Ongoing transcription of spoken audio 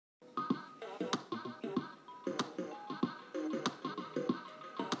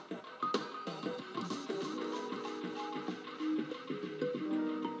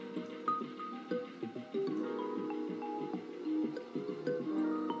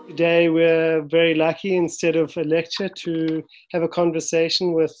Today we're very lucky, instead of a lecture, to have a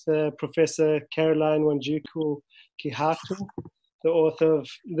conversation with Professor Caroline Wanjiku Kihato, the author of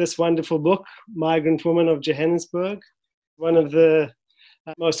this wonderful book, Migrant Woman of Johannesburg, one of the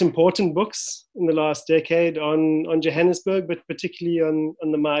most important books in the last decade on Johannesburg, but particularly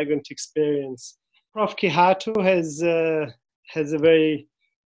on the migrant experience. Prof. Kihato has a very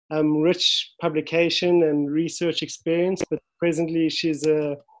rich publication and research experience, but presently she's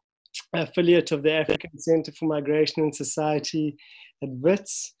an affiliate of the African Center for Migration and Society at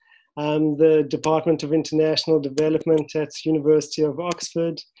Wits, the Department of International Development at University of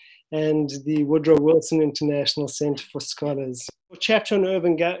Oxford, and the Woodrow Wilson International Center for Scholars. The chapter on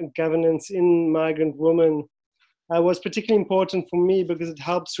urban governance in Migrant Woman was particularly important for me because it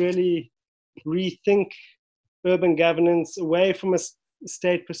helps really rethink urban governance away from a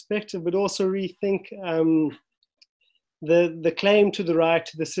state perspective, but also rethink the claim to the right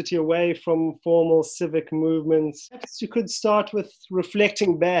to the city away from formal civic movements. Perhaps you could start with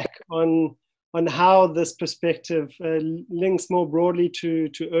reflecting back on how this perspective links more broadly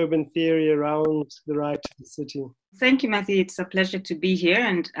to urban theory around the right to the city. Thank you, Matthew. It's a pleasure to be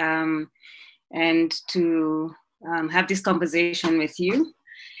here and to have this conversation with you.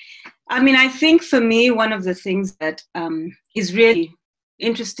 I mean, I think for me, one of the things that is really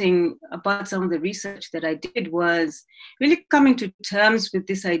interesting about some of the research that I did was really coming to terms with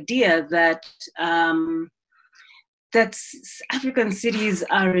this idea that that African cities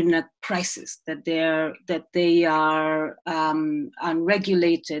are in a crisis, that they are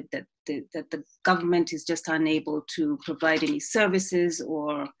unregulated, that the government is just unable to provide any services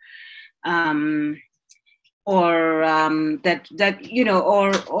or that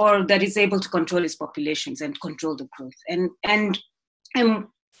is able to control its populations and control the growth. And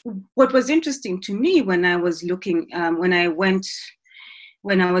what was interesting to me when I was looking, when I was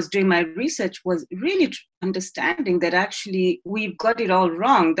doing my research, was really understanding that actually we've got it all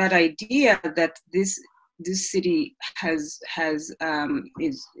wrong. That idea that this city is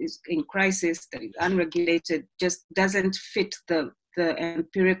in crisis, that is unregulated, just doesn't fit the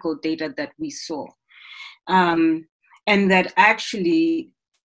empirical data that we saw, and that actually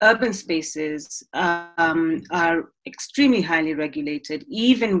urban spaces are extremely highly regulated,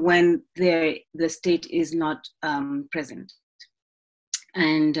 even when the state is not present.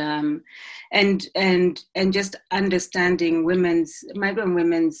 And just understanding migrant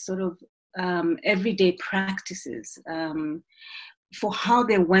women's sort of everyday practices for how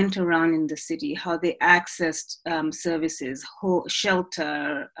they went around in the city, how they accessed services,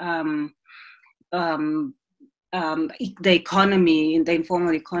 shelter, the economy, the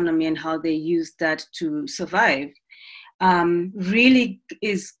informal economy, and how they used that to survive, really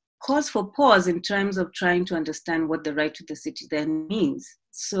is cause for pause in terms of trying to understand what the right to the city then means.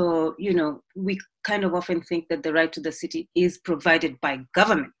 So, we kind of often think that the right to the city is provided by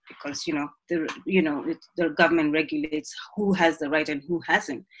government because, the government regulates who has the right and who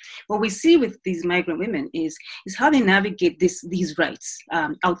hasn't. What we see with these migrant women is how they navigate these rights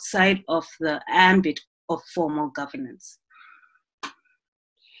outside of the ambit of formal governance.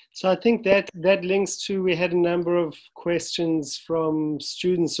 So I think that links to, we had a number of questions from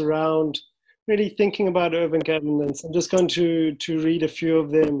students around really thinking about urban governance. I'm just going to read a few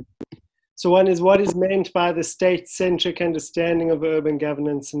of them. So one is, what is meant by the state-centric understanding of urban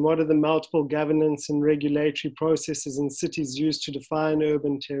governance, and what are the multiple governance and regulatory processes in cities used to define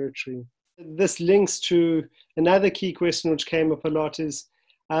urban territory? This links to another key question which came up a lot is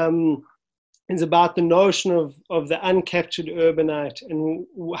about the notion of the uncaptured urbanite, and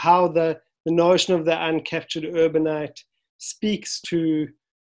how the notion of the uncaptured urbanite speaks to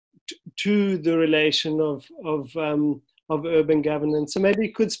the relation of urban governance. So maybe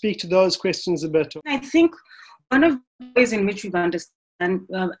you could speak to those questions a bit. I think one of the ways in which we've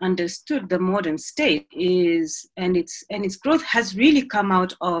understood the modern state is, and its growth has really come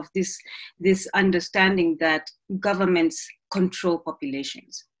out of this understanding that governments control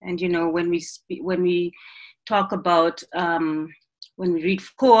populations. And when we talk about when we read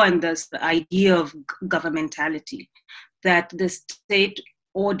Foucault and the idea of governmentality, that the state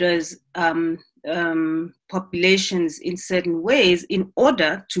orders populations in certain ways in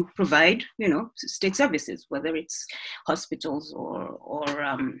order to provide, state services, whether it's hospitals or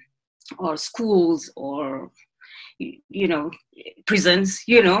schools or prisons.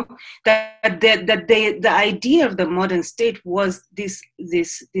 The idea of the modern state was this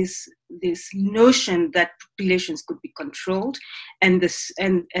notion that populations could be controlled, and the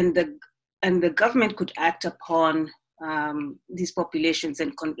government could act upon these populations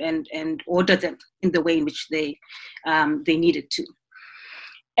and order them in the way in which they needed to.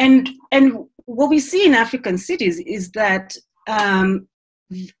 and what we see in African cities is that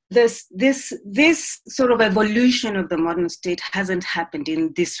this sort of evolution of the modern state hasn't happened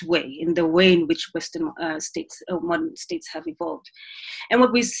in this way, in the way in which Western states, modern states have evolved. And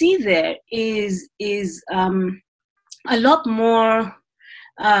what we see there is a lot more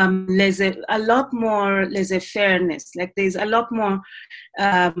laissez-fairness. Like there's a lot more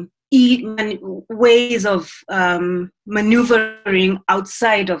ways of maneuvering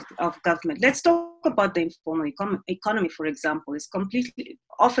outside of government. Let's talk about the informal economy, for example.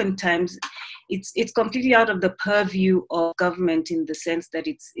 Oftentimes it's completely out of the purview of government, in the sense that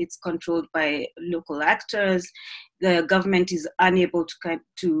it's controlled by local actors. The government is unable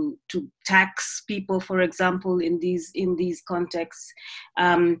to tax people, for example, in these contexts.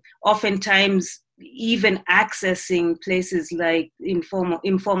 Oftentimes, even accessing places like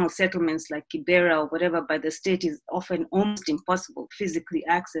informal settlements like Kibera or whatever by the state is often almost impossible, physically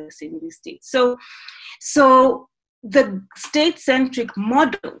accessing these states. So the state-centric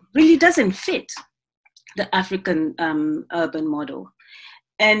model really doesn't fit the African urban model.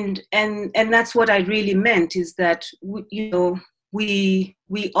 And that's what I really meant, is that we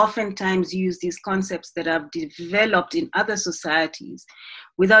oftentimes use these concepts that have developed in other societies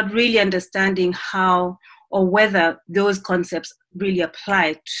without really understanding how or whether those concepts really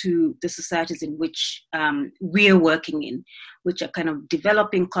apply to the societies in which we're working in, which are kind of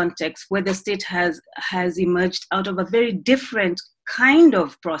developing contexts where the state has emerged out of a very different kind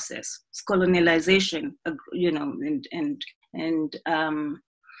of process, colonialization,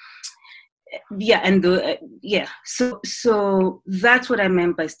 So that's what I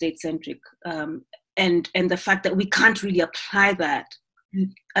meant by state-centric, and the fact that we can't really apply that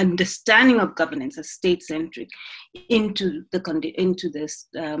understanding of governance as state-centric into the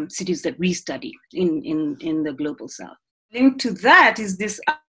cities that we study in the global South. Linked to that is this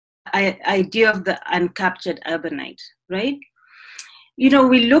idea of the uncaptured urbanite, right?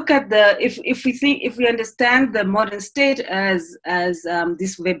 We look at if we understand the modern state as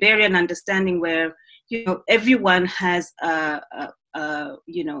this Weberian understanding where everyone has a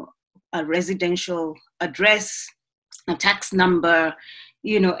residential address, a tax number,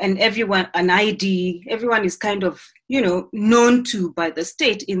 and everyone an ID. Everyone is kind of known to by the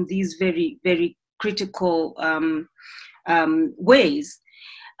state in these very, very critical ways.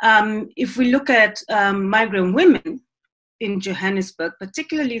 If we look at migrant women in Johannesburg,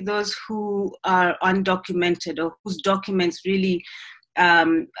 particularly those who are undocumented or whose documents really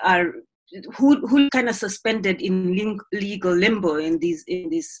who kind of suspended in legal limbo in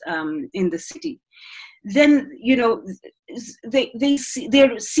the city, then they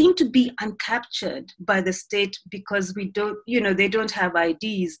seem to be uncaptured by the state because they don't have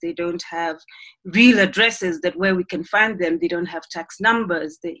IDs, they don't have real addresses where we can find them, they don't have tax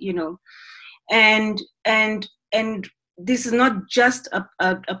numbers, and this is not just a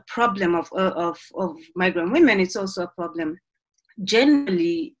problem of migrant women, it's also a problem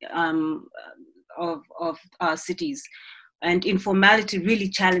generally of our cities. And informality really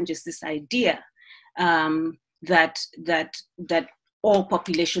challenges this idea that all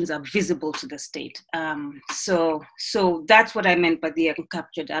populations are visible to the state. So that's what I meant by the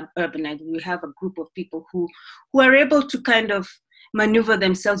uncaptured urbanite. We have a group of people who are able to kind of maneuver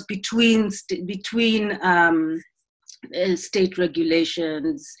themselves between state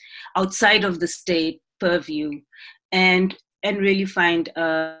regulations, outside of the state purview, and really find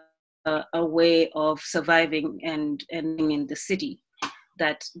a way of surviving and in the city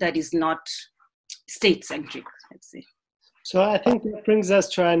that is not state-centric, let's say. So I think that brings us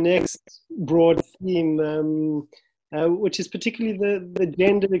to our next broad theme, which is particularly the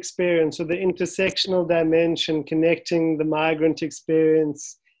gendered experience, or the intersectional dimension connecting the migrant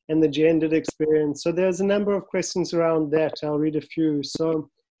experience and the gendered experience. So there's a number of questions around that. I'll read a few. So,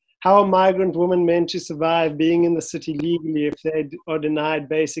 how are migrant women meant to survive being in the city legally if they are denied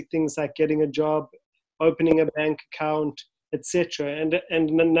basic things like getting a job, opening a bank account, etc.?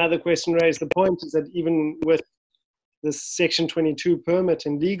 And another question raised the point is that even with this Section 22 permit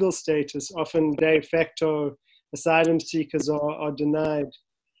and legal status, often de facto asylum seekers are denied.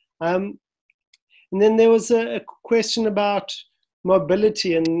 And then there was a question about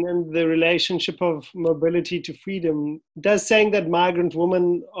mobility and the relationship of mobility to freedom. Does saying that migrant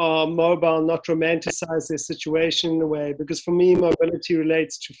women are mobile not romanticize their situation in a way? Because for me, mobility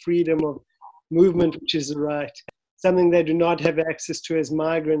relates to freedom of movement, which is a right, something they do not have access to as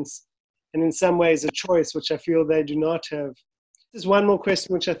migrants, and in some ways a choice, which I feel they do not have. There's one more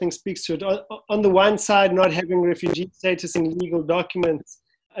question which I think speaks to it. On the one side, not having refugee status and legal documents,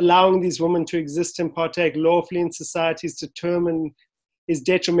 allowing these women to exist and partake lawfully in society is determined is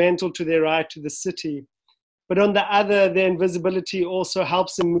detrimental to their right to the city. But on the other, their invisibility also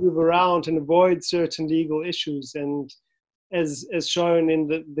helps them move around and avoid certain legal issues. And as shown in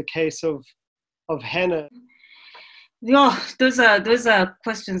the case of Hannah. Yeah, those are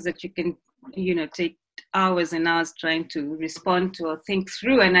questions that you can, take hours and hours trying to respond to or think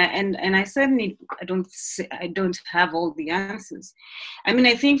through. And I certainly I don't have all the answers. I mean,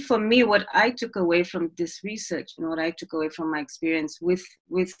 I think for me, what I took away from this research, and what I took away from my experience with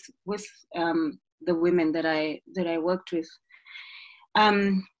the women that I worked with,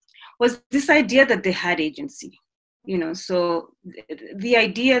 was this idea that they had agency. So the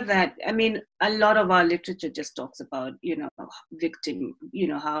idea that, I mean, a lot of our literature just talks about, victim,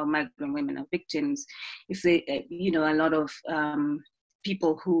 how migrant women are victims. If they, a lot of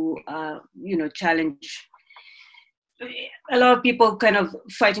people who, challenge, a lot of people kind of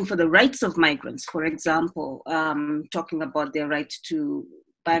fighting for the rights of migrants, for example, talking about their right to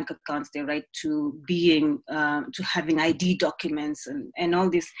bank accounts, their right to being, to having ID documents and all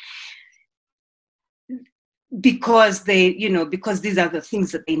this. Because because these are the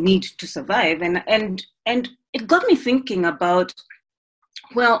things that they need to survive. And it got me thinking about,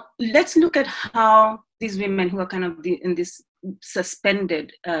 well, let's look at how these women who are kind of in this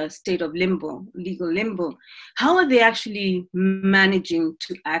suspended state of limbo, legal limbo, how are they actually managing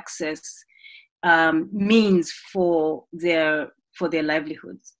to access means for their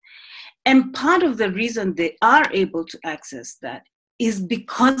livelihoods? And part of the reason they are able to access that is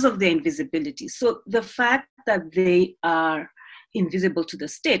because of their invisibility. So the fact that they are invisible to the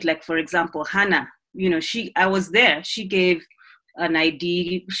state, like for example, Hannah, I was there, she gave an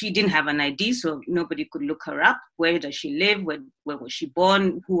ID, she didn't have an ID, so nobody could look her up. Where does she live? Where was she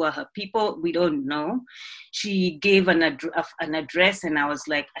born? Who are her people? We don't know. She gave an address, and I was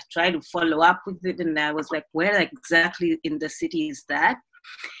like, I tried to follow up with it, and I was like, where exactly in the city is that?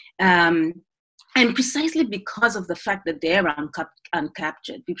 And precisely because of the fact that they are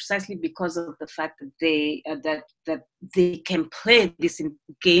uncaptured, precisely because of the fact that they that they can play this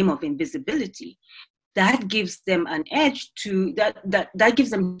game of invisibility, that gives them an edge to that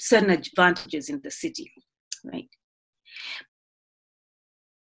gives them certain advantages in the city, right?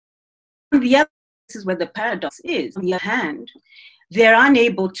 On the other, this is where the paradox is. On the other hand, they're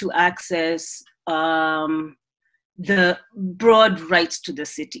unable to access the broad rights to the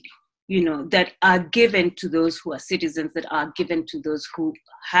city, that are given to those who are citizens, that are given to those who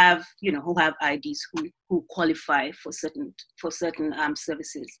have, who have IDs, who qualify for certain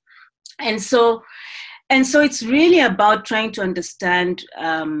services. And so it's really about trying to understand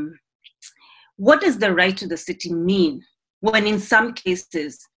what does the right to the city mean, when in some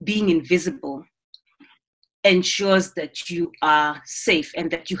cases being invisible ensures that you are safe and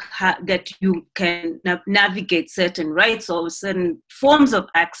that you can navigate certain rights or certain forms of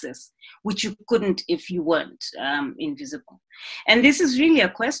access, which you couldn't if you weren't invisible. And this is really a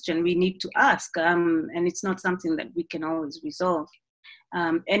question we need to ask, and it's not something that we can always resolve.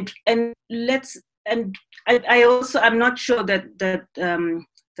 I'm not sure that the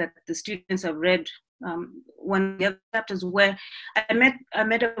students have read one of the other chapters where I met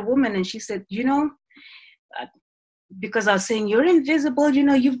a woman, and she said, because I was saying, you're invisible,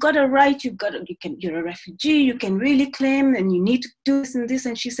 you've got a right, you're a refugee, you can really claim, and you need to do this and this.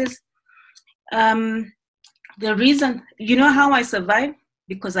 And she says, the reason, how I survive?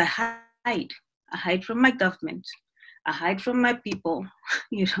 Because I hide from my government, I hide from my people,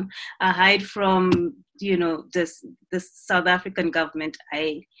 I hide from, this South African government,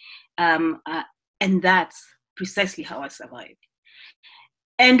 and that's precisely how I survive.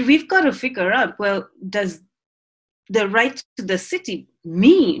 And we've got to figure out, well, does the right to the city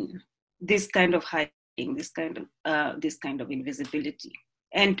mean this kind of hiding, this kind of invisibility?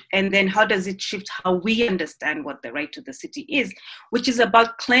 And then how does it shift how we understand what the right to the city is, which is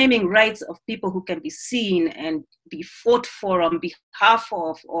about claiming rights of people who can be seen and be fought for on behalf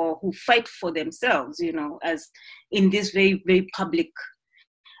of, or who fight for themselves, as in this very, very public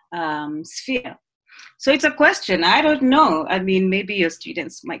sphere. So it's a question. I don't know. I mean, maybe your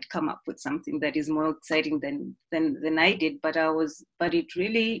students might come up with something that is more exciting than I did. But it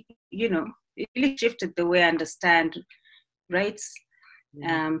really, it really shifted the way I understand rights,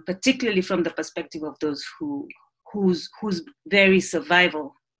 particularly from the perspective of those whose very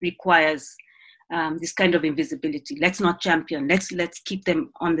survival requires this kind of invisibility. Let's not champion. Let's keep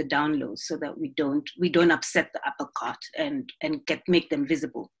them on the down low so that we don't upset the apple cart and make them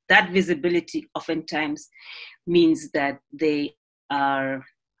visible. That visibility oftentimes means that they are,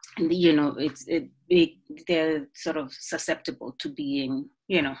 they're sort of susceptible to being,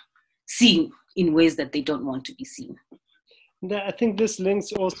 seen in ways that they don't want to be seen. I think this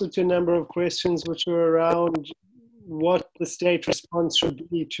links also to a number of questions which are around what the state response should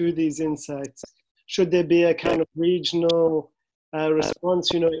be to these insights. Should there be a kind of regional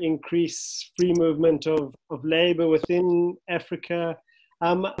response, increase free movement of labor within Africa,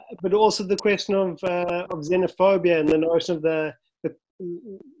 but also the question of xenophobia and the notion of the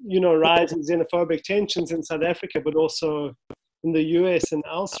rising xenophobic tensions in South Africa, but also in the US and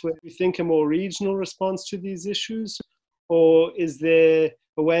elsewhere. Do you think a more regional response to these issues? Or is there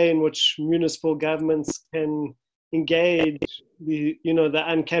a way in which municipal governments can engage the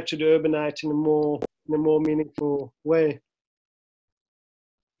uncaptured urbanite in a more meaningful way?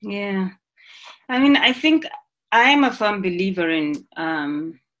 Yeah, I mean, I think I'm a firm believer in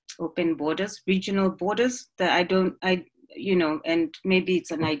open borders, regional borders. That and maybe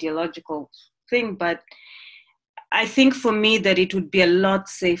it's an ideological thing, but I think for me that it would be a lot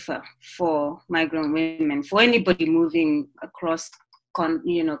safer for migrant women, for anybody moving across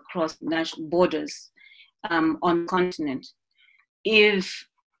national borders on the continent, if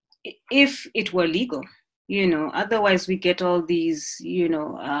it were legal. Otherwise we get all these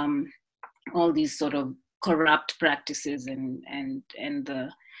sort of corrupt practices and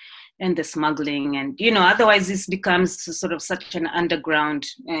the smuggling, and otherwise this becomes sort of such an underground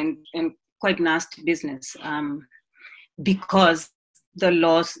and quite nasty business. Because the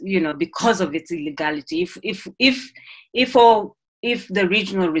laws, because of its illegality, if the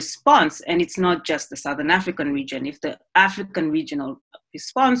regional response, and it's not just the Southern African region, if the African regional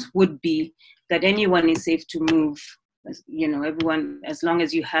response would be that anyone is safe to move, everyone, as long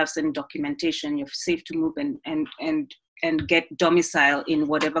as you have some documentation, you're safe to move and get domicile in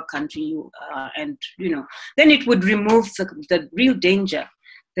whatever country you are, and then it would remove the real danger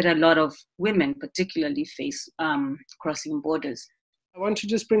that a lot of women particularly face crossing borders. I want to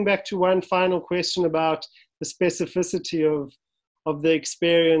just bring back to one final question about the specificity of the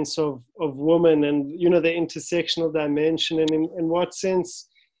experience of women and, the intersectional dimension, and in what sense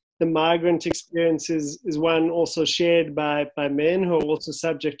the migrant experience is one also shared by men who are also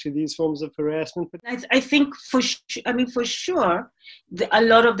subject to these forms of harassment. I think for sure, a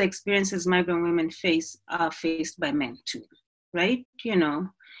lot of the experiences migrant women face are faced by men too, right?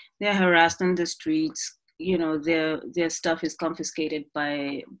 They're harassed on the streets. Their stuff is confiscated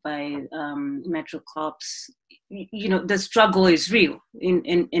by metro cops. The struggle is real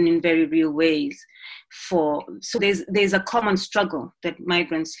in very real ways. So there's a common struggle that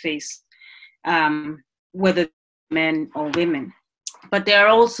migrants face, whether men or women. But there are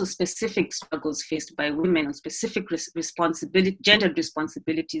also specific struggles faced by women on specific gendered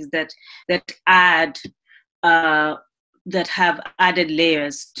responsibilities that add. That have added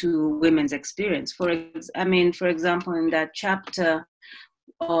layers to women's experience. For example, in that chapter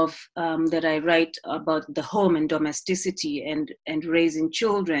of that I write about the home and domesticity and raising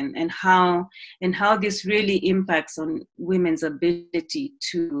children, and how this really impacts on women's ability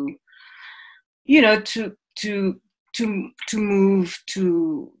to move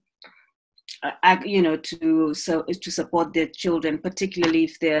to support their children, particularly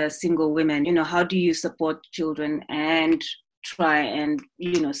if they're single women. How do you support children and try and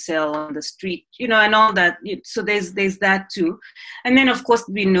sell on the street, and all that. So there's that too. And then of course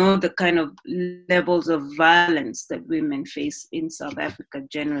we know the kind of levels of violence that women face in South Africa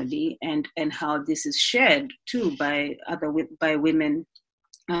generally, and how this is shared too by women,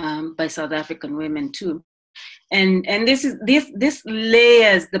 by South African women too. And this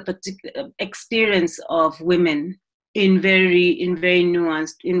layers the particular experience of women in very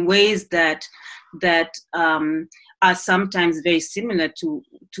nuanced, in ways that are sometimes very similar to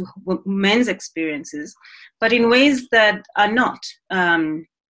men's experiences, but in ways that are not,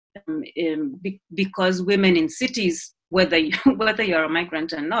 because women in cities, whether you're a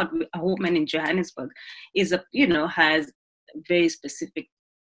migrant or not, a woman in Johannesburg has very specific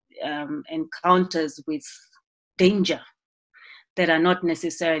encounters with danger that are not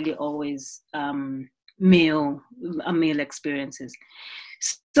necessarily always male experiences.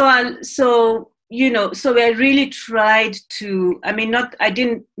 So I really tried to. I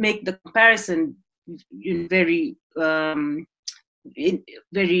didn't make the comparison very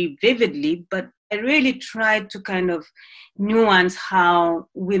vividly, but I really tried to kind of nuance how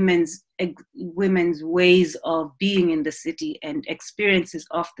women's ways of being in the city and experiences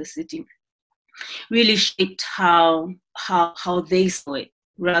of the city really shaped how they saw it,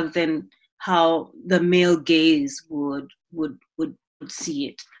 rather than how the male gaze would see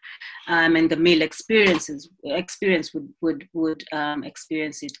it, and the male experience would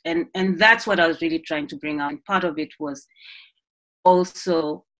experience it, and that's what I was really trying to bring out. And part of it was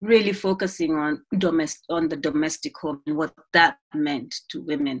also really focusing on the domestic home and what that meant to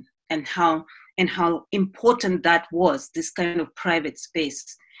women, and how important that was. This kind of private space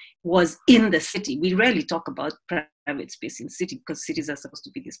was in the city. We rarely talk about private space in city, because cities are supposed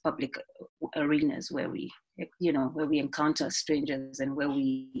to be these public arenas where we encounter strangers, and where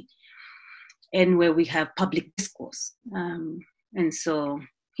we have public discourse. And so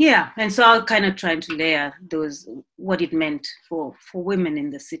I'll kind of try to layer what it meant for women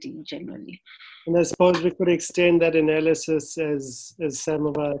in the city generally. And I suppose we could extend that analysis, as some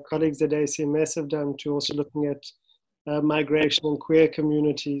of our colleagues at ACMS have done, to also looking at migration and queer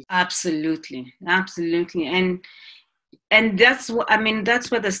communities. Absolutely, and that's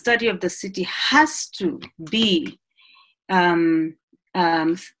where the study of the city has to be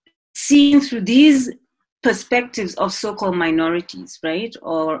seen through these perspectives of so-called minorities, right,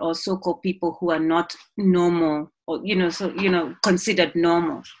 or so-called people who are not normal, or considered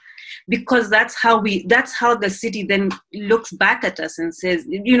normal, because that's how the city then looks back at us and says,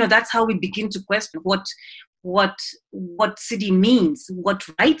 that's how we begin to question what city means, what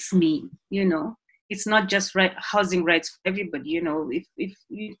rights mean. It's not just housing rights for everybody.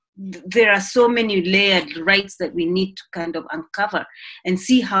 There are so many layered rights that we need to kind of uncover and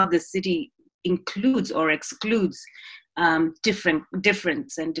see how the city includes or excludes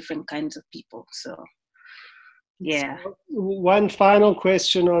difference and different kinds of people. So, yeah. So one final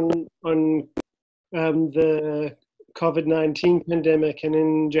question on the COVID-19 pandemic, and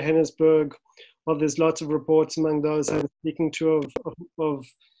in Johannesburg, well, there's lots of reports among those I'm speaking to of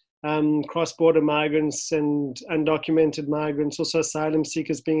cross-border migrants and undocumented migrants, also asylum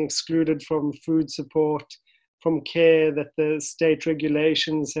seekers being excluded from food support, from care, that the state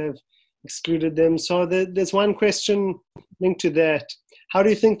regulations have excluded them. So there's one question linked to that. How do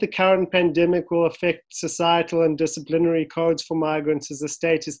you think the current pandemic will affect societal and disciplinary codes for migrants, as the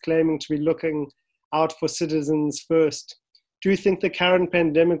state is claiming to be looking out for citizens first? Do you think the current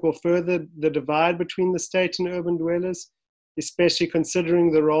pandemic will further the divide between the state and urban dwellers, especially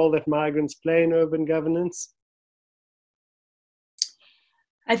considering the role that migrants play in urban governance?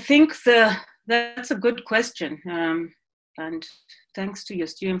 I think that's a good question. And thanks to your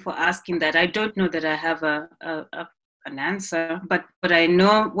student for asking that. I don't know that I have an answer, but I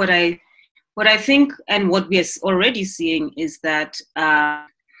know what I think, and what we are already seeing is that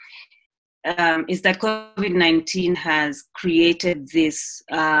COVID-19 has created this.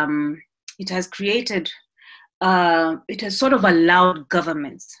 It has sort of allowed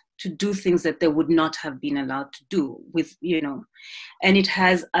governments to do things that they would not have been allowed to do and it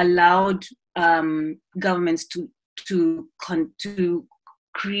has allowed governments to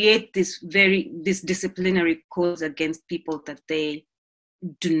create this disciplinary codes against people that they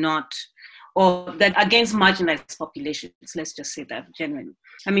do not, or that against marginalized populations. Let's just say that generally.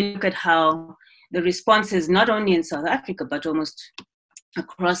 I mean, look at how the responses, not only in South Africa, but almost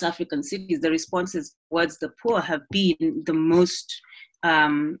across African cities, the responses towards the poor have been the most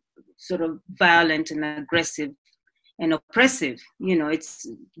sort of violent and aggressive and oppressive. It's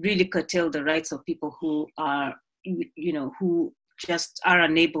really curtailed the rights of people who are, who just are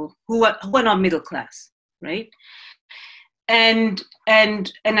unable, who are not middle class, right? And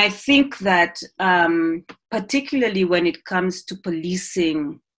I think that particularly when it comes to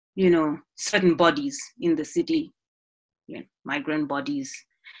policing, certain bodies in the city, migrant bodies,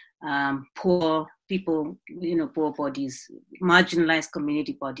 poor people, poor bodies, marginalized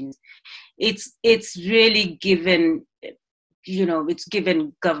community bodies, it's really given, it's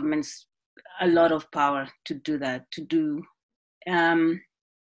given governments a lot of power to do that, and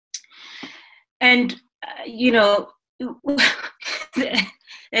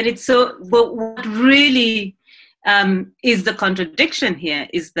it's so, but what really is the contradiction here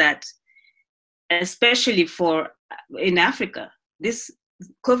is that, especially in Africa, this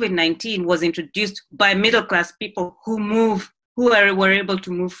COVID-19 was introduced by middle-class people who were able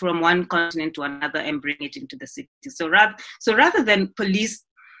to move from one continent to another and bring it into the city. So rather than police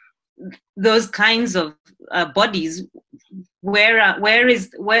those kinds of bodies, where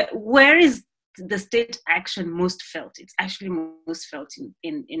is the state action most felt? It's actually most felt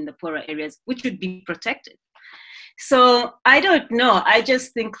in the poorer areas, which would be protected. So I don't know. I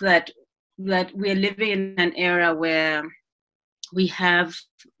just think that we're living in an era where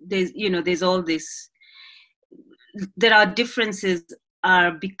there's all this, that our differences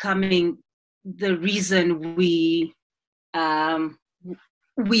are becoming the reason we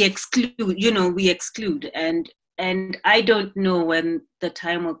exclude, and I don't know when the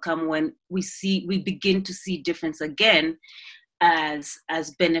time will come when we begin to see difference again as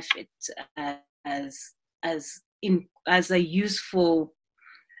benefit, as a useful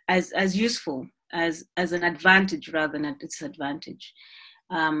as useful, as an advantage rather than a disadvantage,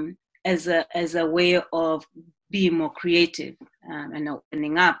 as a way of being more creative and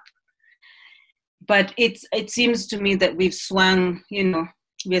opening up. But it seems to me that we've swung,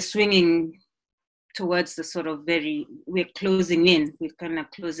 we're swinging towards the sort of we're closing in, we're kind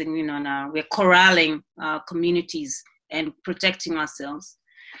of closing in on we're corralling our communities and protecting ourselves.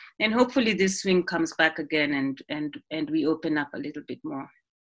 And hopefully this swing comes back again and we open up a little bit more.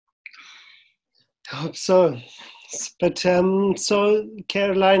 I hope so. But so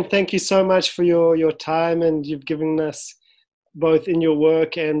Caroline, thank you so much for your time, and you've given us both in your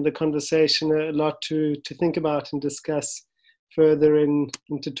work and the conversation a lot to think about and discuss further in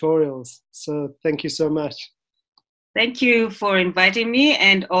tutorials. So thank you so much. Thank you for inviting me,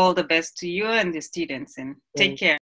 and all the best to you and the students, and take care.